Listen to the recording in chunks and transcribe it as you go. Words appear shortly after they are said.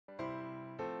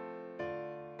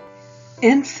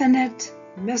Infinite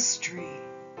Mystery,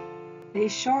 a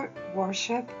short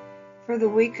worship for the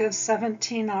week of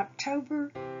 17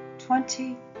 October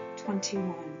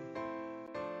 2021.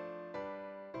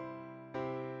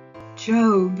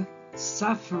 Job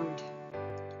suffered.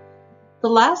 The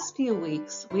last few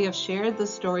weeks, we have shared the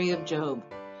story of Job,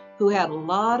 who had a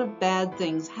lot of bad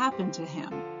things happen to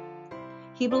him.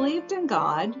 He believed in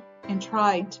God and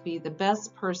tried to be the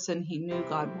best person he knew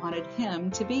God wanted him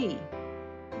to be.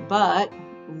 But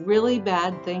really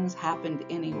bad things happened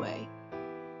anyway.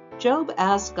 Job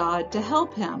asked God to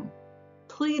help him,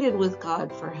 pleaded with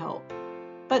God for help,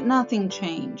 but nothing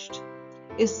changed.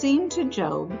 It seemed to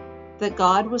Job that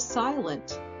God was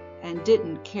silent and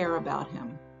didn't care about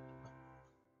him.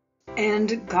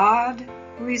 And God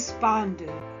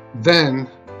responded. Then,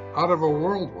 out of a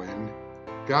whirlwind,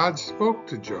 God spoke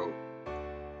to Job.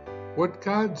 What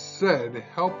God said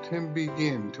helped him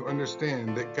begin to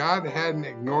understand that God hadn't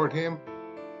ignored him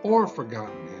or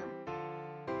forgotten him.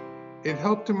 It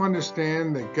helped him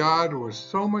understand that God was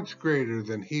so much greater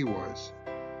than he was,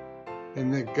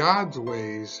 and that God's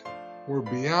ways were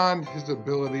beyond his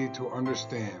ability to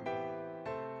understand.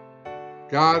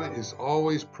 God is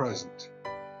always present,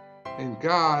 and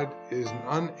God is an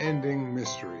unending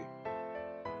mystery.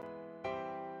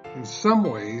 In some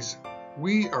ways,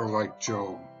 we are like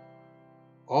Job.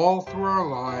 All through our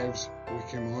lives, we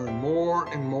can learn more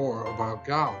and more about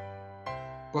God,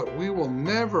 but we will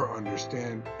never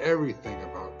understand everything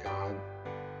about God.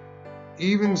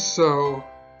 Even so,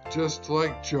 just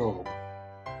like Job,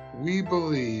 we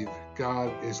believe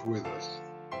God is with us.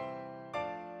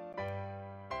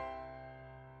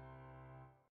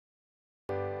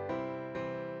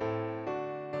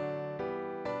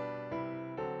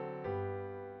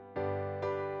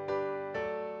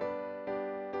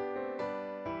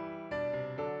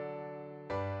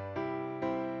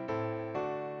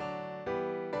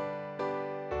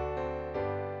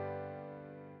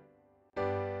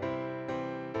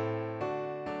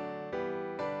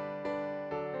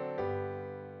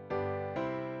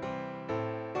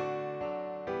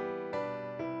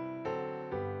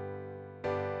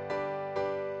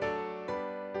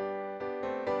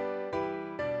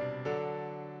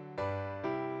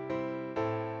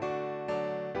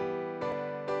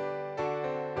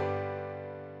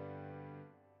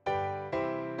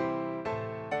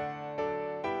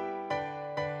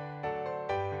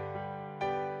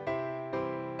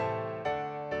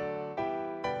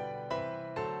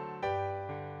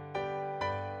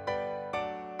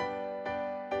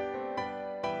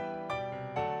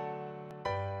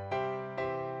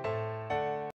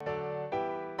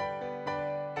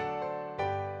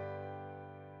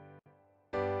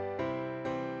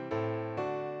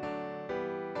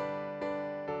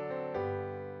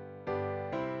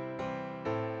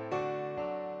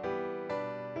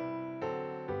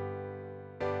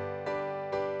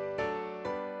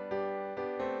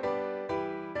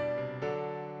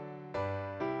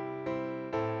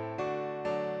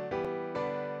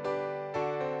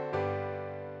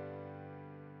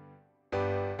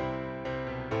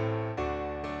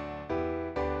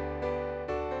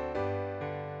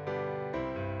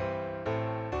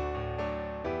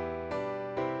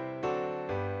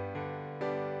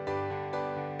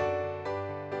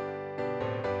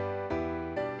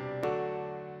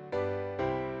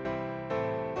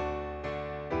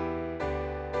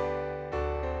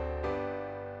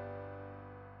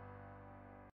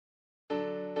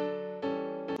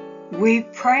 We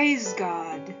praise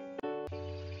God.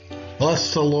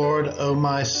 Bless the Lord, O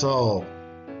my soul.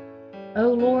 O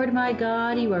Lord my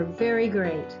God, you are very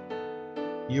great.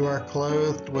 You are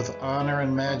clothed with honor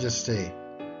and majesty.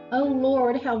 O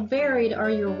Lord, how varied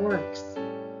are your works.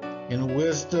 In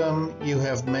wisdom you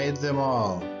have made them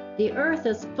all. The earth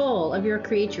is full of your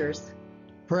creatures.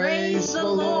 Praise the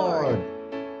Lord.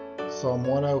 Psalm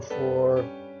 104,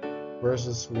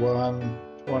 verses 1,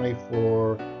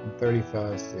 24, and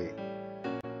 35c.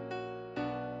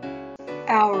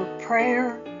 Our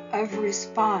prayer of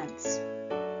response.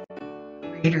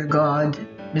 Greater God,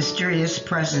 mysterious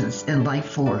presence and life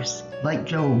force, like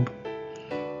Job.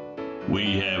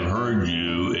 We have heard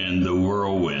you in the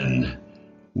whirlwind.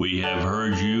 We have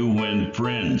heard you when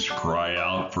friends cry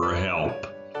out for help.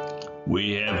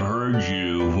 We have heard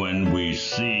you when we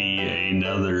see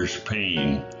another's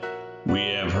pain.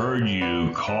 We have heard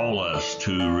you call us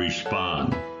to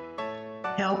respond.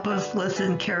 Help us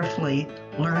listen carefully,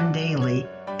 learn daily,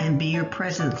 and be your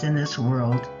presence in this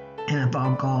world. And of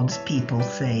all God's people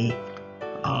say,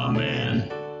 Amen.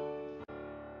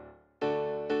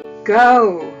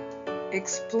 Go,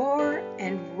 explore,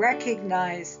 and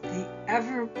recognize the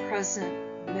ever-present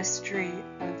mystery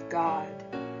of God.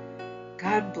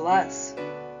 God bless.